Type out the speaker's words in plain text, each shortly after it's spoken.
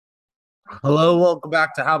Hello, welcome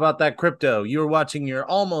back to How About That Crypto. You're watching your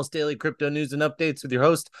almost daily crypto news and updates with your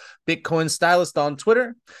host, Bitcoin Stylist on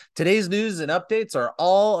Twitter. Today's news and updates are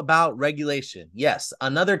all about regulation. Yes,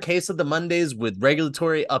 another case of the Mondays with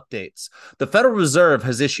regulatory updates. The Federal Reserve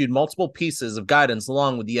has issued multiple pieces of guidance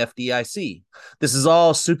along with the FDIC. This is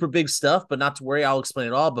all super big stuff, but not to worry, I'll explain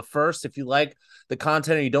it all. But first, if you like the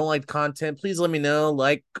content or you don't like the content, please let me know.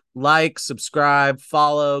 Subscribe,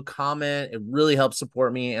 follow, comment. It really helps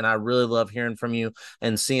support me, and I really love hearing from you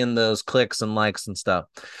and seeing those clicks and likes and stuff.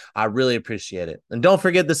 I really appreciate it. And don't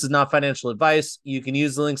forget, this is not financial advice. You can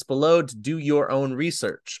use the links below to do your own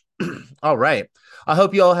research. All right. I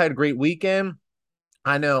hope you all had a great weekend.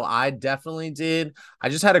 I know I definitely did. I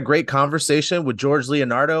just had a great conversation with George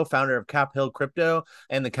Leonardo, founder of Cap Hill Crypto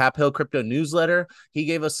and the Cap Hill Crypto newsletter. He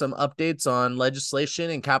gave us some updates on legislation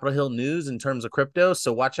and Capitol Hill news in terms of crypto.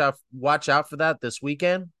 So watch out for that this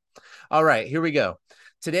weekend. All right, here we go.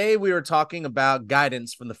 Today we were talking about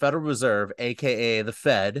guidance from the Federal Reserve, aka the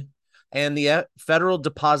Fed, and the Federal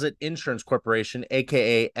Deposit Insurance Corporation,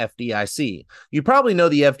 aka FDIC. You probably know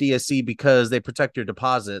the FDIC because they protect your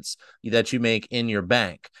deposits that you make in your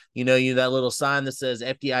bank. You that little sign that says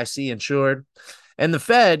FDIC insured. And the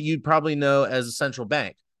Fed, you'd probably know as a central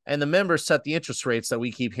bank. And the members set the interest rates that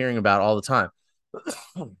we keep hearing about all the time.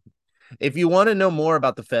 If you want to know more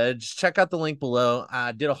about the Fed, just check out the link below.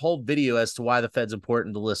 I did a whole video as to why the Fed's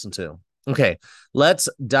important to listen to. Okay, let's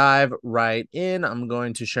dive right in. I'm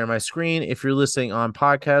going to share my screen. If you're listening on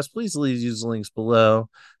podcast, please use the links below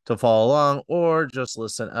to follow along or just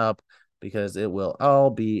listen up because it will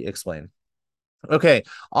all be explained. Okay,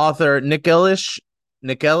 author Nick Elish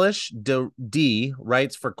D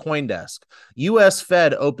writes for CoinDesk. U.S.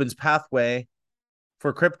 Fed opens pathway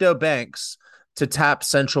for crypto banks to tap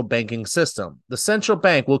central banking system. The central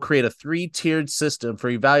bank will create a three-tiered system for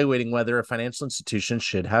evaluating whether a financial institution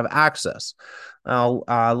should have access. Now,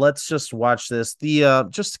 let's just watch this.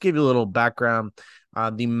 Just to give you a little background,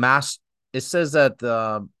 it says that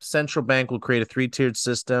the central bank will create a three-tiered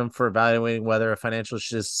system for evaluating whether a financial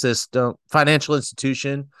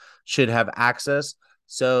institution should have access.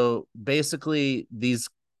 So basically,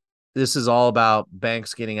 this is all about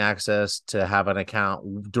banks getting access to have an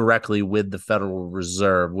account directly with the Federal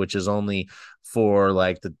Reserve, which is only for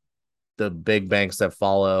like the big banks that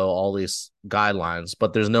follow all these guidelines,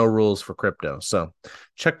 but there's no rules for crypto. So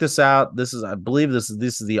check this out. I believe this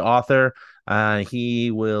is the author. He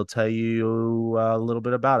will tell you a little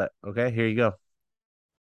bit about it. Okay, here you go.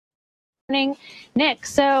 Morning, Nick.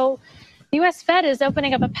 So the U.S. Fed is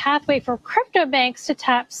opening up a pathway for crypto banks to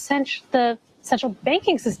tap the central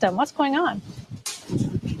banking system. What's going on?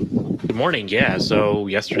 Good morning. Yeah. So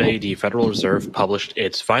yesterday, the Federal Reserve published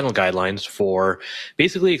its final guidelines for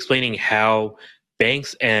basically explaining how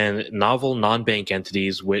banks and novel non-bank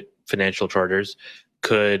entities with financial charters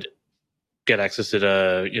could get access to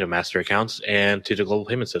the master accounts and to the global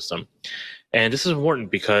payment system. And this is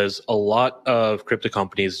important because a lot of crypto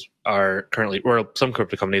companies are currently, or some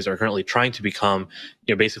crypto companies are currently trying to become,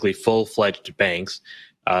 basically full-fledged banks.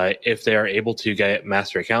 If they're able to get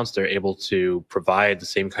master accounts, they're able to provide the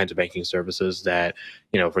same kinds of banking services that,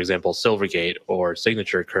 for example, Silvergate or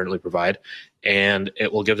Signature currently provide. And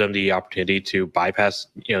it will give them the opportunity to bypass,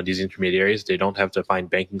 these intermediaries. They don't have to find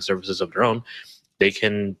banking services of their own. They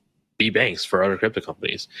can be banks for other crypto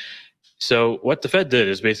companies. So what the Fed did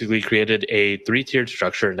is basically created a three-tiered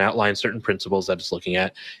structure and outlined certain principles that it's looking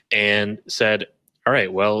at and said, all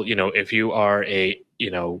right, well, if you are a,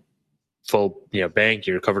 full bank,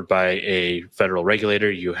 you're covered by a federal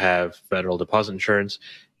regulator, you have federal deposit insurance,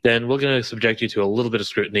 then we're going to subject you to a little bit of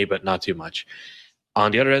scrutiny, but not too much.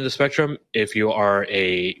 On the other end of the spectrum, if you are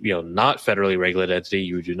a not federally regulated entity,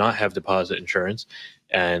 you do not have deposit insurance,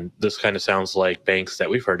 and this kind of sounds like banks that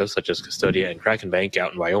we've heard of, such as Custodia and Kraken Bank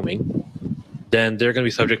out in Wyoming, then they're going to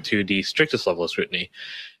be subject to the strictest level of scrutiny.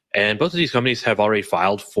 And both of these companies have already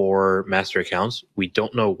filed for master accounts. We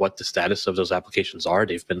don't know what the status of those applications are.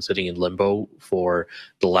 They've been sitting in limbo for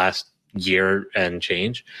the last year and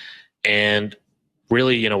change. And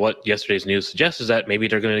really, what yesterday's news suggests is that maybe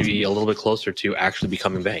they're going to be a little bit closer to actually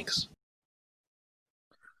becoming banks.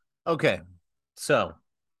 Okay, so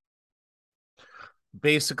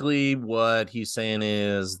basically what he's saying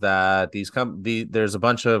is that there's a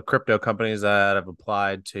bunch of crypto companies that have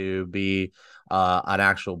applied to be an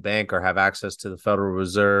actual bank or have access to the Federal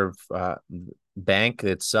Reserve bank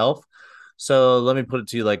itself. So let me put it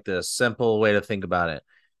to you like this simple way to think about it.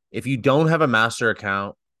 If you don't have a master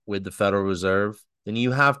account with the Federal Reserve, then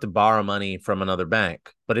you have to borrow money from another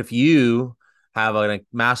bank. But if you have a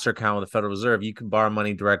master account with the Federal Reserve, you can borrow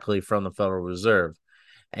money directly from the Federal Reserve.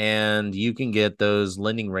 and you can get those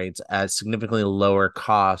lending rates at significantly lower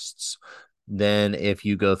costs than if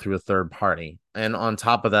you go through a third party. And on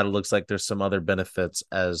top of that, it looks like there's some other benefits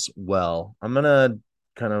as well. I'm going to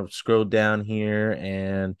kind of scroll down here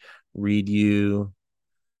and read you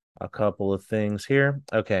a couple of things here.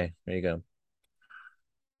 Okay, there you go.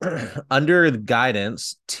 Under the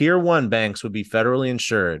guidance, tier 1 banks would be federally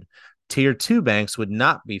insured. Tier 2 banks would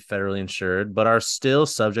not be federally insured, but are still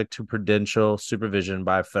subject to prudential supervision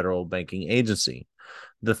by a federal banking agency.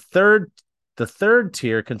 The third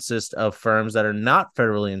tier consists of firms that are not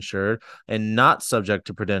federally insured and not subject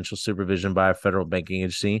to prudential supervision by a federal banking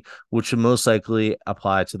agency, which would most likely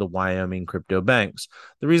apply to the Wyoming crypto banks.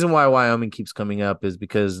 The reason why Wyoming keeps coming up is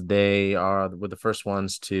because they were the first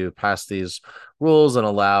ones to pass these rules and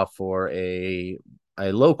allow for a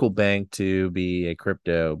local bank to be a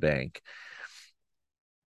crypto bank.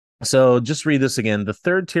 So just read this again. The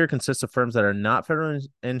third tier consists of firms that are not federally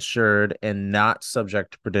insured and not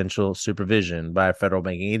subject to prudential supervision by a federal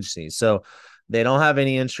banking agency. So they don't have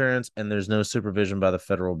any insurance and there's no supervision by the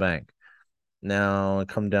federal bank. Now,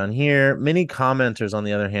 come down here. Many commenters, on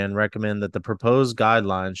the other hand, recommend that the proposed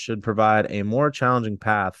guidelines should provide a more challenging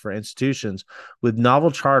path for institutions with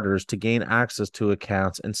novel charters to gain access to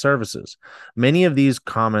accounts and services. Many of these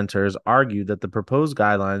commenters argue that the proposed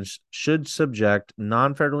guidelines should subject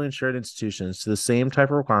non-federally insured institutions to the same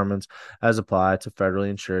type of requirements as apply to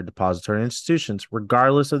federally insured depository institutions,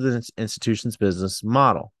 regardless of the institution's business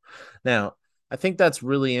model. Now, I think that's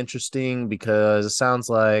really interesting because it sounds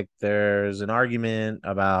like there's an argument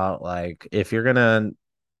about like if you're gonna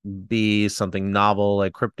be something novel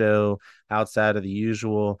like crypto outside of the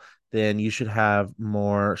usual, then you should have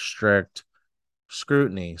more strict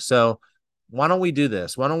scrutiny. So why don't we do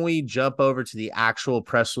this? Why don't we jump over to the actual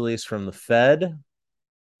press release from the Fed?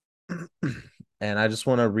 And I just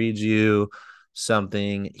want to read you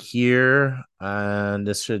something here, and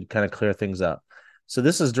this should kind of clear things up. So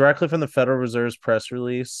this is directly from the Federal Reserve's press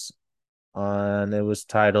release, and it was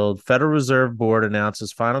titled Federal Reserve Board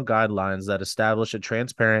announces final guidelines that establish a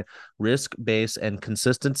transparent, risk-based, and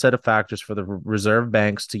consistent set of factors for the reserve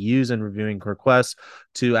banks to use in reviewing requests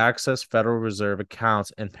to access Federal Reserve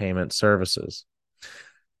accounts and payment services.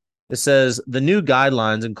 It says the new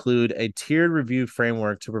guidelines include a tiered review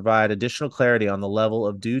framework to provide additional clarity on the level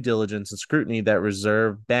of due diligence and scrutiny that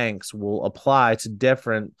reserve banks will apply to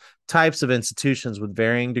different types of institutions with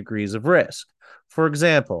varying degrees of risk. For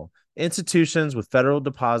example, institutions with federal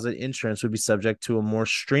deposit insurance would be subject to a more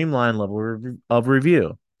streamlined level of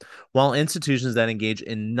review, while institutions that engage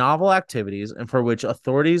in novel activities and for which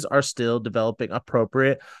authorities are still developing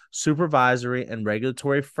appropriate supervisory and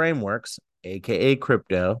regulatory frameworks, aka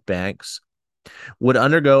crypto banks, would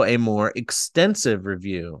undergo a more extensive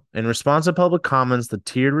review. In response to public comments, the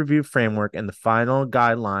tiered review framework and the final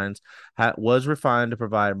guidelines was refined to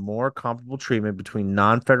provide more comparable treatment between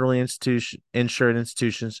non-federally insured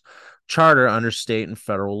institutions charter under state and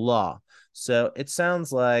federal law. So it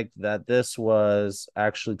sounds like that this was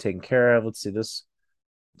actually taken care of. Let's see this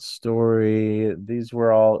story. This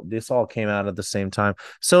all came out at the same time.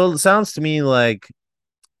 So it sounds to me like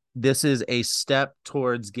this is a step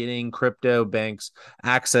towards getting crypto banks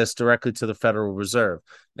access directly to the Federal Reserve.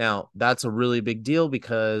 Now, that's a really big deal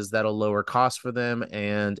because that'll lower costs for them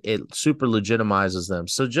and it super legitimizes them.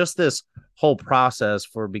 So just this whole process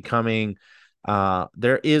for becoming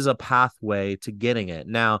there is a pathway to getting it.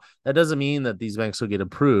 Now, that doesn't mean that these banks will get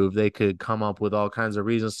approved. They could come up with all kinds of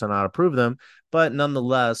reasons to not approve them, but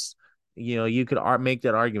nonetheless, you could make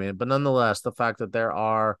that argument. But nonetheless, the fact that there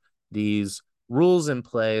are these rules in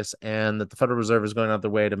place and that the Federal Reserve is going out their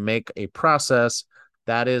way to make a process,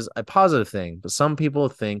 that is a positive thing. But some people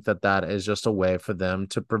think that that is just a way for them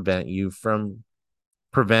to prevent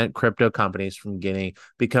crypto companies from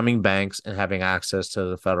becoming banks and having access to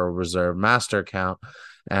the Federal Reserve master account.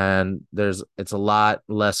 And it's a lot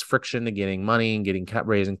less friction to getting money and getting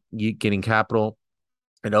capital.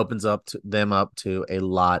 It opens them up to a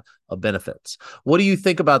lot of benefits. What do you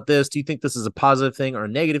think about this? Do you think this is a positive thing or a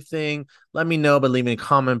negative thing? Let me know by leaving a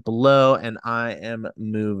comment below, and I am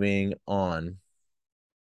moving on.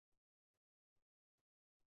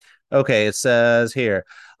 Okay, it says here,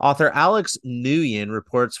 author Alex Nguyen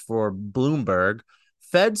reports for Bloomberg,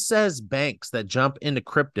 Fed says banks that jump into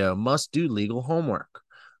crypto must do legal homework.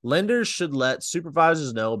 Lenders should let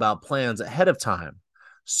supervisors know about plans ahead of time.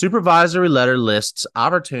 Supervisory letter lists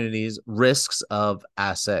opportunities, risks of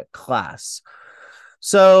asset class.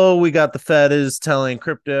 So we got the Fed is telling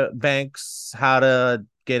crypto banks how to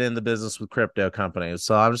get in the business with crypto companies.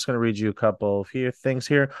 So I'm just going to read you a couple of things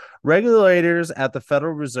here. Regulators at the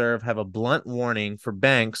Federal Reserve have a blunt warning for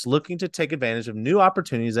banks looking to take advantage of new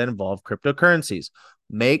opportunities that involve cryptocurrencies.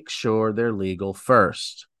 Make sure they're legal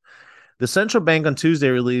first. The central bank on Tuesday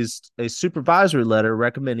released a supervisory letter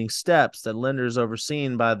recommending steps that lenders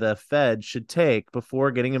overseen by the Fed should take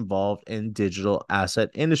before getting involved in digital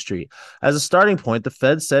asset industry. As a starting point, the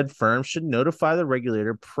Fed said firms should notify the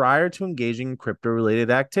regulator prior to engaging in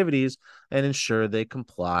crypto-related activities and ensure they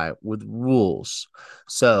comply with rules.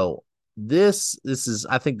 So this is,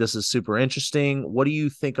 I think this is super interesting. What do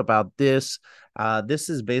you think about this?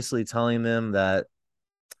 This is basically telling them that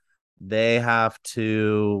they have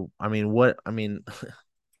to, I read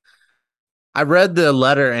the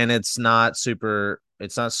letter and it's not super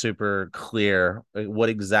clear what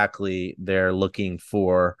exactly they're looking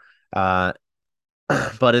for. But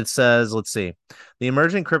it says, let's see, the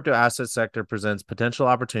emerging crypto asset sector presents potential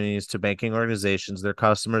opportunities to banking organizations, their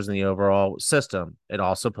customers, and the overall system. It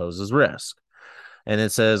also poses risk. And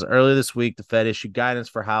it says earlier this week, the Fed issued guidance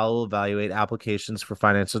for how it will evaluate applications for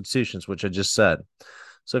financial institutions, which I just said.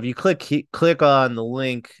 So if you click on the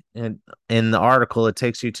link in the article, it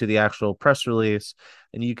takes you to the actual press release,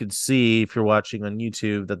 and you can see if you're watching on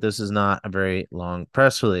YouTube that this is not a very long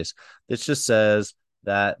press release. This just says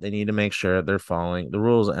that they need to make sure they're following the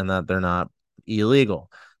rules and that they're not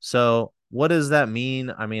illegal. So what does that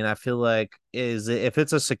mean? I mean, I feel like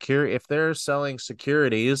if they're selling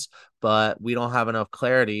securities, but we don't have enough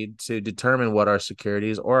clarity to determine what are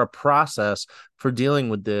securities or a process for dealing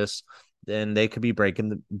with this, then they could be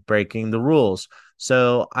breaking the rules.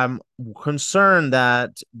 So I'm concerned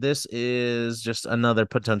that this is just another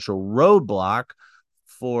potential roadblock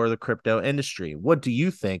for the crypto industry. What do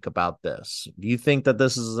you think about this? Do you think that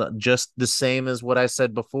this is just the same as what I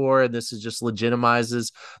said before, and this is just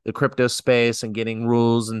legitimizes the crypto space and getting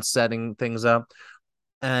rules and setting things up?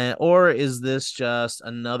 Or is this just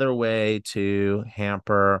another way to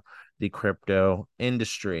hamper the crypto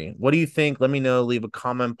industry? What do you think? Let me know. Leave a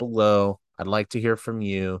comment below. I'd like to hear from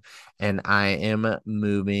you. And I am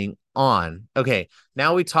moving on. Okay,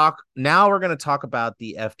 now we're going to talk about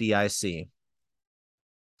the FDIC.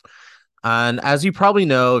 And as you probably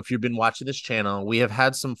know, if you've been watching this channel, we have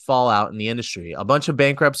had some fallout in the industry, a bunch of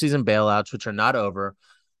bankruptcies and bailouts, which are not over.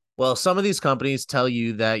 Well, some of these companies tell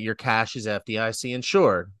you that your cash is FDIC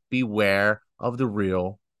insured. Beware of the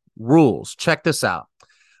real rules. Check this out.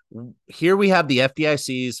 Here we have the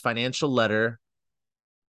FDIC's financial letter.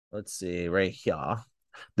 Let's see, right here.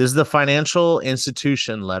 This is the financial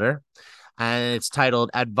institution letter, and it's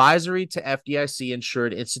titled Advisory to FDIC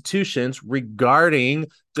insured institutions regarding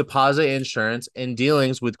deposit insurance and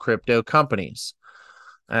dealings with crypto companies.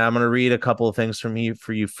 And I'm going to read a couple of things from here.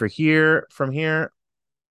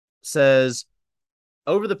 Says,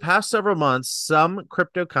 over the past several months, some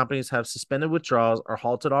crypto companies have suspended withdrawals or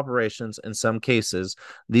halted operations. In some cases,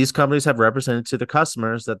 these companies have represented to the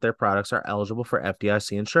customers that their products are eligible for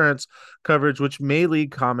FDIC insurance coverage, which may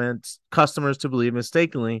lead customers to believe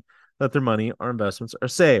mistakenly that their money or investments are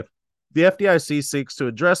safe. The FDIC seeks to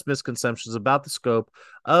address misconceptions about the scope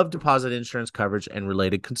of deposit insurance coverage and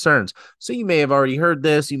related concerns. So you may have already heard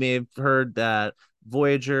this. You may have heard that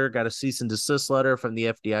Voyager got a cease and desist letter from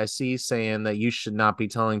the FDIC saying that you should not be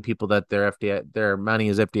telling people that their money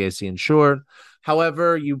is FDIC insured.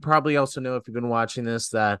 However, you probably also know, if you've been watching this,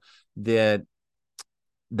 that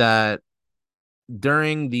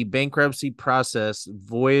during the bankruptcy process,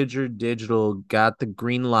 Voyager Digital got the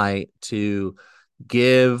green light to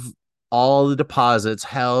give all the deposits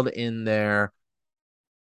held in their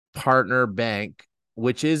partner bank,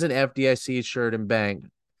 which is an FDIC insured bank.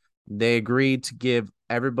 They agreed to give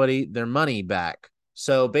everybody their money back.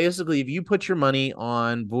 So basically, if you put your money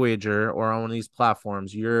on Voyager or on one of these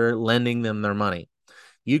platforms, you're lending them their money.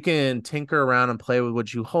 You can tinker around and play with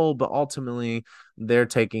what you hold, but ultimately they're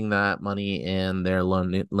taking that money and they're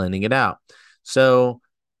lending it out. So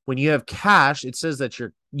when you have cash, it says that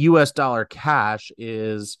your US dollar cash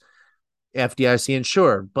is FDIC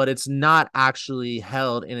insured, but it's not actually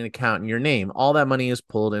held in an account in your name. All that money is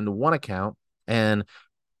pulled into one account, and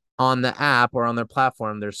on the app or on their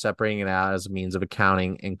platform, they're separating it out as a means of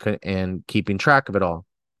accounting and keeping track of it all.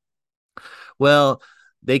 Well,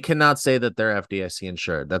 they cannot say that they're FDIC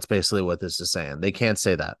insured. That's basically what this is saying. They can't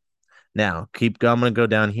say that. Now, I'm going to go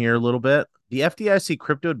down here a little bit. The FDIC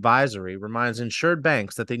crypto advisory reminds insured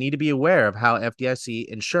banks that they need to be aware of how FDIC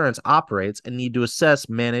insurance operates and need to assess,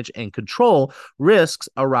 manage, and control risks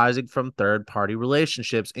arising from third-party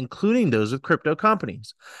relationships, including those with crypto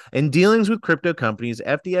companies. In dealings with crypto companies,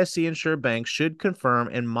 FDIC insured banks should confirm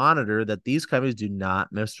and monitor that these companies do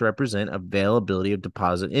not misrepresent availability of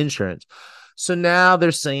deposit insurance. So now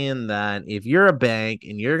they're saying that if you're a bank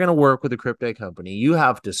and you're going to work with a crypto company, you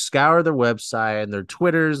have to scour their website and their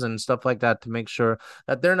Twitters and stuff like that to make sure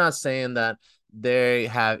that they're not saying that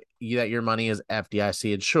that your money is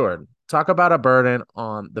FDIC insured. Talk about a burden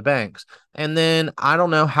on the banks. And then I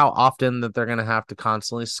don't know how often that they're going to have to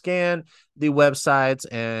constantly scan the websites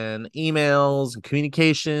and emails and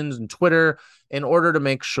communications and Twitter in order to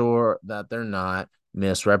make sure that they're not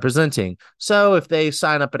misrepresenting. So if they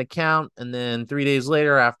sign up an account and then 3 days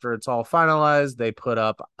later, after it's all finalized, they put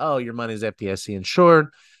up, oh, your money's FDIC insured.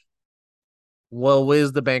 Well,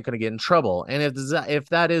 is the bank going to get in trouble? And if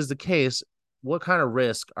that is the case, what kind of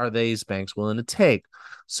risk are these banks willing to take?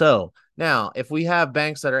 So now, if we have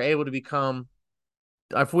banks that are able to become,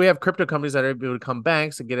 if we have crypto companies that are able to become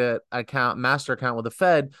banks and get an account, master account with the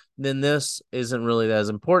Fed, then this isn't really as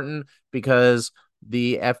important because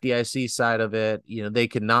the FDIC side of it, they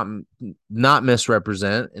could not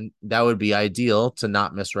misrepresent, and that would be ideal to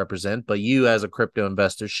not misrepresent. But you, as a crypto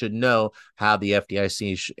investor, should know how the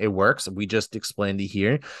FDIC it works. We just explained it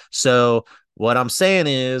here. So what I'm saying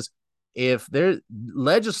is, if there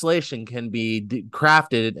legislation can be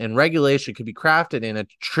crafted and regulation can be crafted in a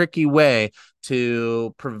tricky way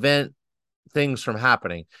to prevent things from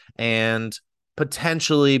happening and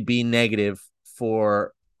potentially be negative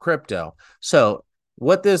for crypto. So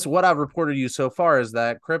what I've reported to you so far is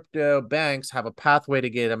that crypto banks have a pathway to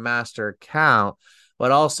get a master account,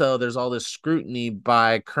 but also there's all this scrutiny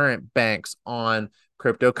by current banks on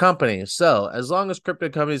crypto companies. So as long as crypto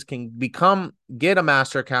companies can get a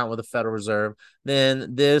master account with the Federal Reserve,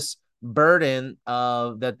 then this burden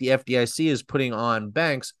that the FDIC is putting on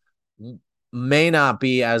banks may not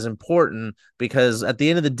be as important, because at the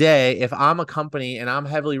end of the day, if I'm a company and I'm a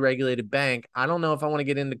heavily regulated bank, I don't know if I want to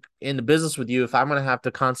get into business with you if I'm going to have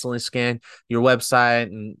to constantly scan your website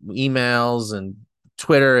and emails and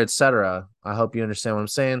Twitter, etc. I hope you understand what I'm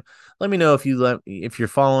saying. Let me know if you're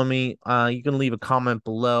following me. You can leave a comment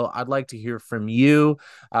below. I'd like to hear from you.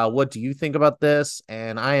 What do you think about this?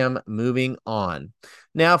 And I am moving on.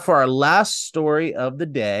 Now for our last story of the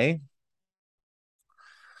day,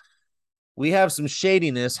 we have some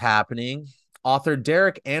shadiness happening. Author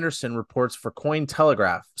Derek Anderson reports for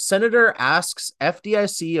Cointelegraph. Senator asks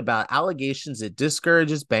FDIC about allegations it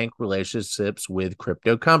discourages bank relationships with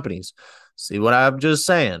crypto companies. See what I'm just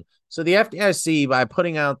saying? So the FDIC, by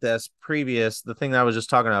putting out the thing that I was just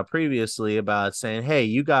talking about previously about saying, hey,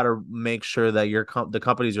 you got to make sure that the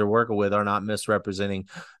companies you're working with are not misrepresenting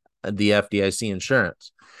the FDIC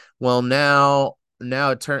insurance. Well, now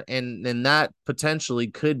it turned, and that potentially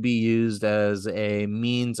could be used as a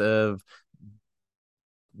means of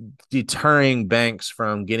deterring banks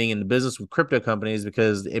from getting into business with crypto companies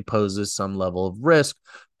because it poses some level of risk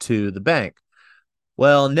to the bank.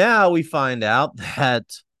 Well, now we find out that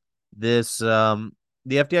the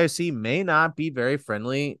FDIC may not be very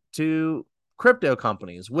friendly to crypto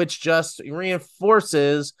companies, which just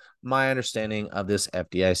reinforces my understanding of this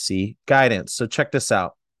FDIC guidance. So check this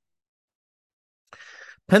out.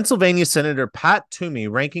 Pennsylvania Senator Pat Toomey,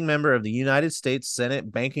 ranking member of the United States Senate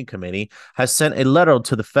Banking Committee, has sent a letter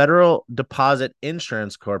to the Federal Deposit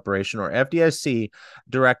Insurance Corporation, or FDIC,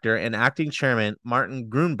 director and acting chairman Martin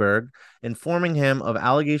Grunberg, informing him of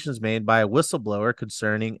allegations made by a whistleblower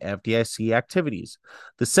concerning FDIC activities.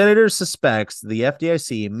 The senator suspects the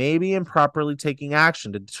FDIC may be improperly taking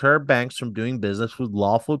action to deter banks from doing business with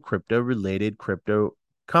lawful crypto-related crypto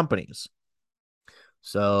companies.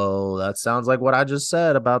 So that sounds like what I just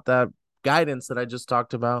said about that guidance that I just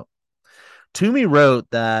talked about. Toomey wrote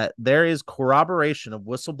that there is corroboration of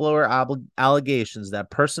whistleblower allegations that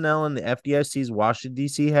personnel in the FDIC's Washington,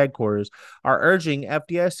 D.C. headquarters are urging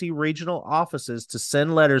FDIC regional offices to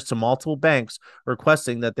send letters to multiple banks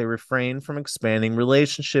requesting that they refrain from expanding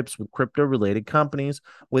relationships with crypto-related companies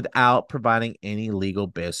without providing any legal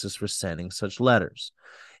basis for sending such letters.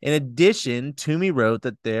 In addition, Toomey wrote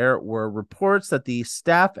that there were reports that the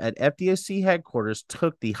staff at FDIC headquarters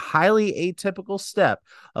took the highly atypical step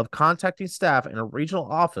of contacting staff in a regional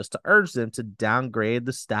office to urge them to downgrade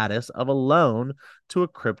the status of a loan to a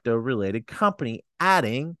crypto-related company,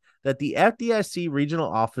 adding that the FDIC regional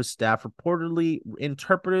office staff reportedly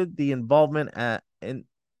interpreted the involvement of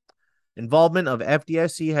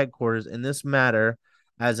FDIC headquarters in this matter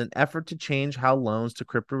as an effort to change how loans to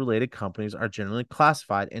crypto related companies are generally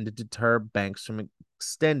classified and to deter banks from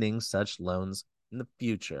extending such loans in the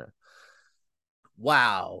future.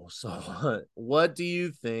 Wow. So, what do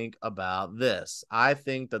you think about this? I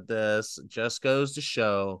think that this just goes to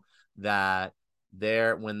show that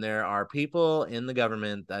when there are people in the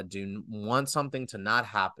government that do want something to not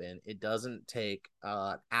happen, it doesn't take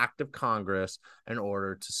an act of Congress in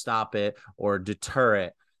order to stop it or deter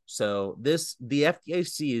it. So the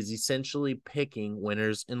FDIC is essentially picking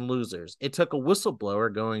winners and losers. It took a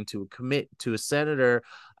whistleblower going to a senator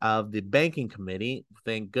of the banking committee.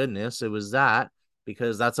 Thank goodness it was that,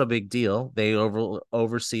 because that's a big deal. They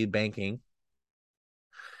oversee banking.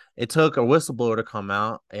 It took a whistleblower to come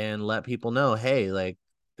out and let people know, hey, like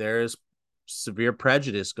there's severe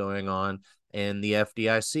prejudice going on in the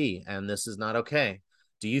FDIC, and this is not okay.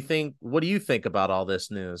 What do you think about all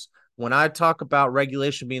this news? When I talk about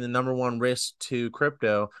regulation being the number one risk to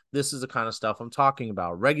crypto, this is the kind of stuff I'm talking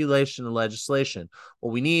about. Regulation and legislation.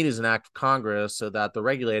 What we need is an act of Congress so that the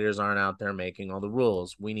regulators aren't out there making all the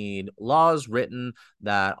rules. We need laws written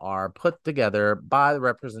that are put together by the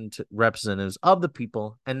representatives of the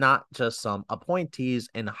people and not just some appointees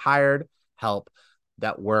and hired help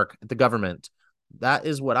that work at the government. That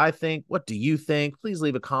is what I think. What do you think? Please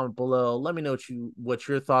leave a comment below. Let me know what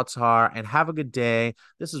your thoughts are, and have a good day.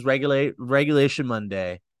 This is Regulation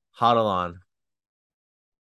Monday. Huddle on.